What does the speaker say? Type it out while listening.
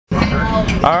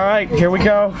Alright, here we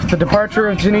go. The departure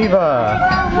of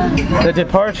Geneva. The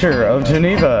departure of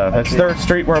Geneva. That's 3rd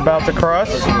Street we're about to cross.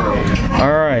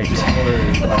 Alright.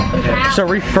 It's a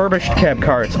refurbished cab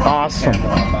car. It's awesome.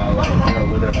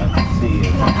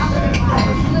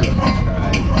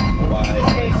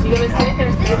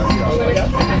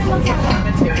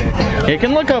 You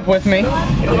can look up with me.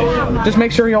 Just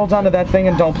make sure he holds onto that thing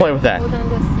and don't play with that.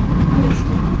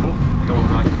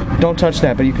 Don't touch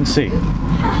that, but you can see.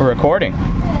 We're recording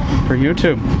for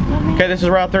YouTube. Okay, this is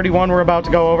Route 31 we're about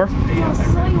to go over.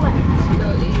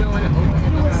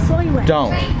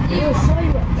 Don't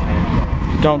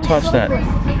touch that.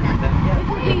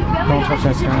 Don't touch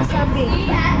that sound.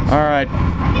 Alright.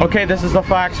 Okay, this is the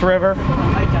Fox River.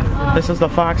 This is the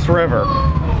Fox River.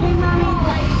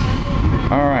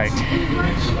 Alright.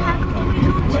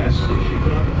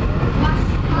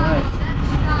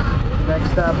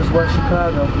 Next stop is West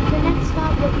Chicago. The next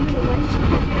stop will be West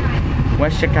Chicago.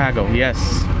 West Chicago,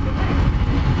 yes.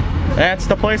 That's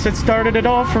the place that started it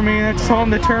all for me. That's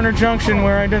home to Turner Junction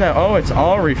where I did that. Oh, it's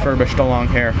all refurbished along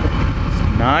here. It's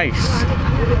nice.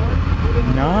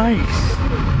 Nice.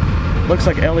 Looks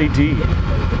like LED.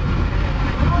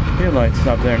 Headlights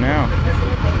up there now.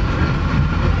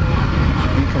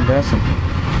 Incandescent.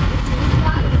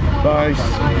 Nice.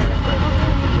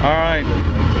 Alright.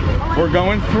 We're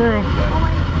going through.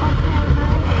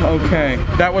 Okay.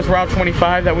 That was Route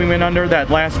 25 that we went under, that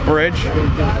last bridge.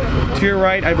 To your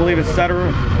right, I believe, is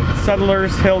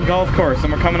Settlers Hill Golf Course.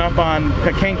 And we're coming up on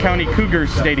Kane County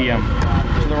Cougars Stadium.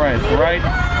 To the right. Right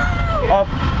up.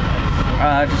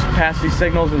 Just past these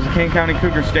signals is the Kane County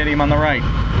Cougar Stadium on the right.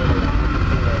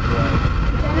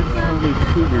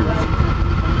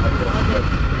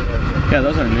 Yeah,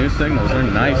 those are new signals. They're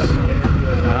nice.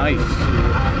 Nice.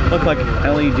 Look like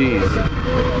LEDs.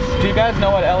 Do you guys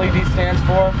know what LED stands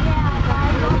for?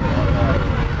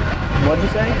 What'd you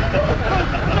say?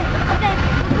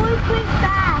 We're going pretty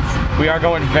fast. We are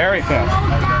going very fast.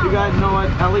 You guys know what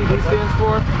LED stands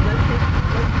for?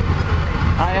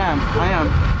 I am.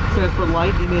 It stands for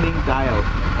light emitting diode.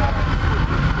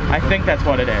 I think that's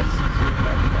what it is.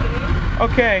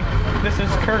 Okay, this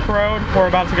is Kirk Road. We're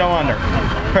about to go under.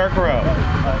 Kirk Road.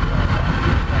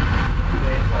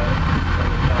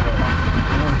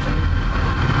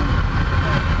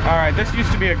 Alright, this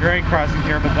used to be a grade crossing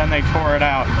here, but then they tore it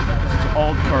out. This is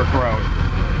Old Kirk Road.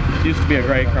 This used to be a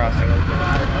grade crossing. They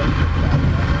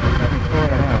tore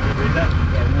it out.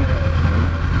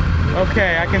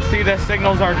 Okay, I can see the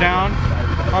signals are down.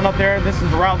 On up there, this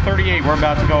is Route 38 we're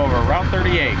about to go over. Route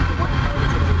 38.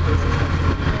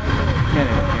 Get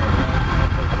in here.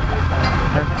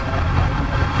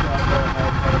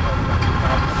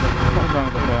 Hold on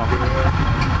to the bell.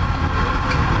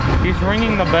 He's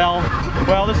ringing the bell.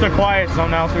 Well, this is a quiet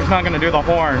zone now, so he's not going to do the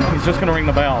horn. He's just going to ring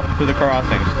the bell through the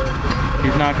crossings.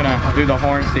 He's not going to do the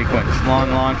horn sequence.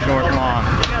 Long, long, short, long.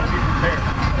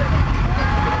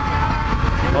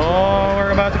 Oh,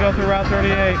 we're about to go through Route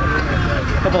 38.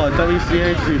 A couple of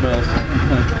WCHC bells.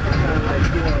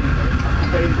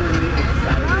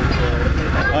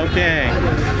 Okay.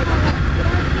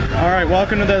 Alright,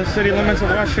 welcome to the city limits of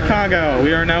West Chicago.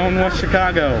 We are now in West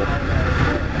Chicago.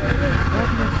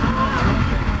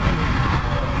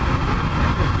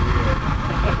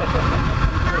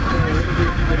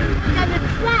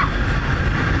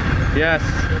 Yes.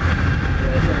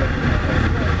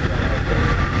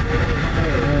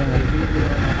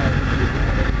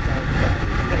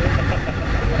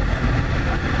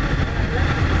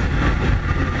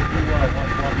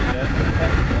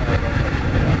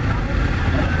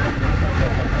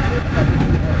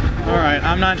 Alright,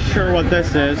 I'm not sure what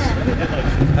this is.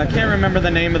 I can't remember the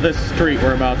name of this street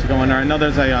we're about to go under. I know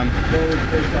there's a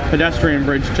pedestrian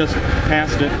bridge just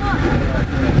past it.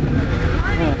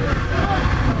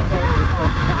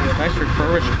 Nice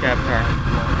refurbished cab car.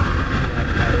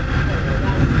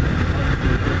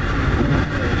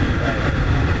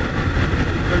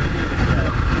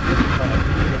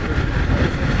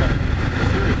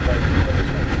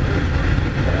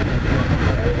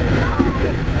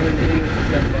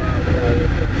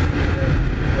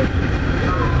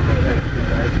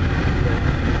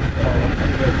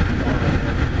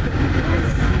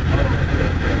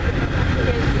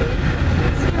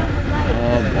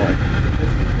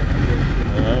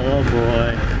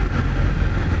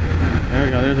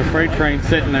 There's a freight train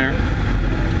sitting there.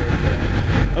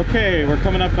 Okay, we're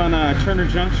coming up on Turner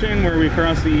Junction where we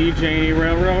cross the E.J.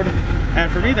 Railroad. And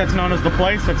for me, that's known as the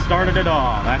place that started it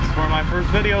all. That's where my first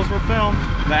videos were filmed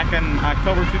back in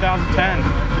October 2010.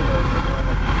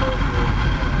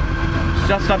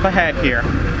 Just up ahead here.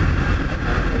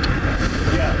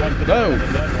 Go!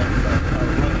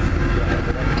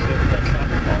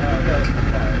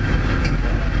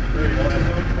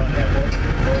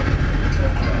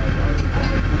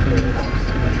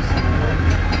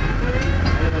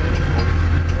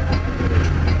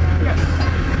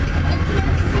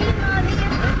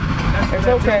 It's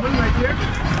okay.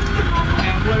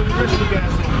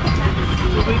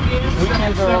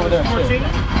 Weekends are over there too.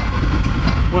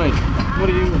 Wait, what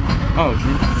are you? Oh,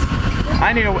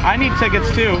 I need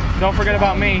tickets too. Don't forget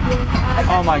about me.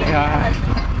 Oh my God.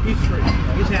 He's free.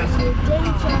 He's handsome.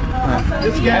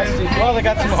 This guy. Well, they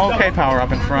got some OK power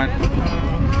up in front.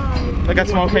 They got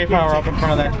some OK power up in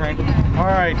front of that train. All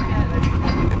right.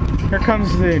 Here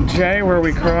comes the J where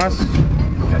we crossed.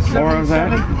 Or is that?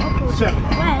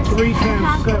 7. 3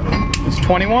 times 7. It's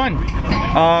 21.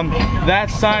 That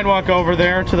sidewalk over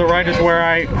there to the right is where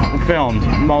I filmed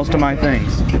most of my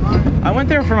things. I went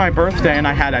there for my birthday and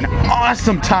I had an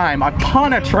awesome time. A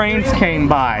ton of trains came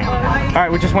by.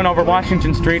 Alright, we just went over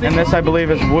Washington Street, and this I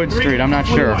believe is Wood Street. I'm not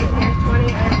sure.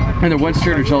 Either Wood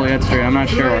Street or Joliet Street. I'm not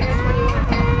sure.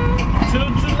 Too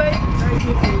late.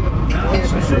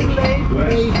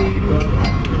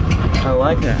 I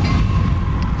like that.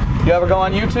 You ever go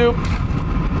on YouTube?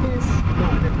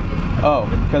 Oh,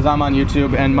 because I'm on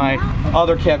YouTube and my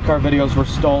other cat car videos were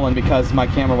stolen because my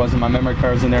camera wasn't, my memory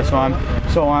card was in there. So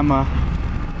I'm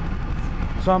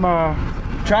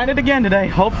trying it again today.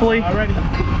 Hopefully, be all right.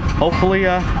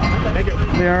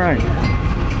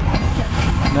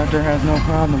 Conductor has no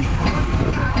problem.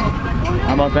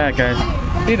 How about that, guys?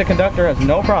 See, the conductor has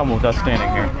no problem with us standing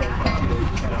here.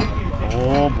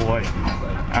 Oh boy.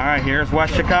 All right, here's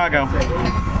West Chicago.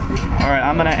 Alright,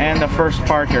 I'm going to end the first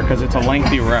part here because it's a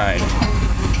lengthy ride.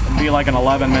 It'd be like an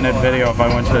 11-minute video if I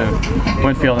went to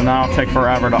Winfield, and that'll take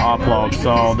forever to upload.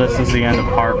 So this is the end of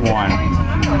part 1.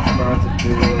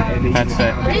 That's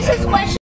it. This is West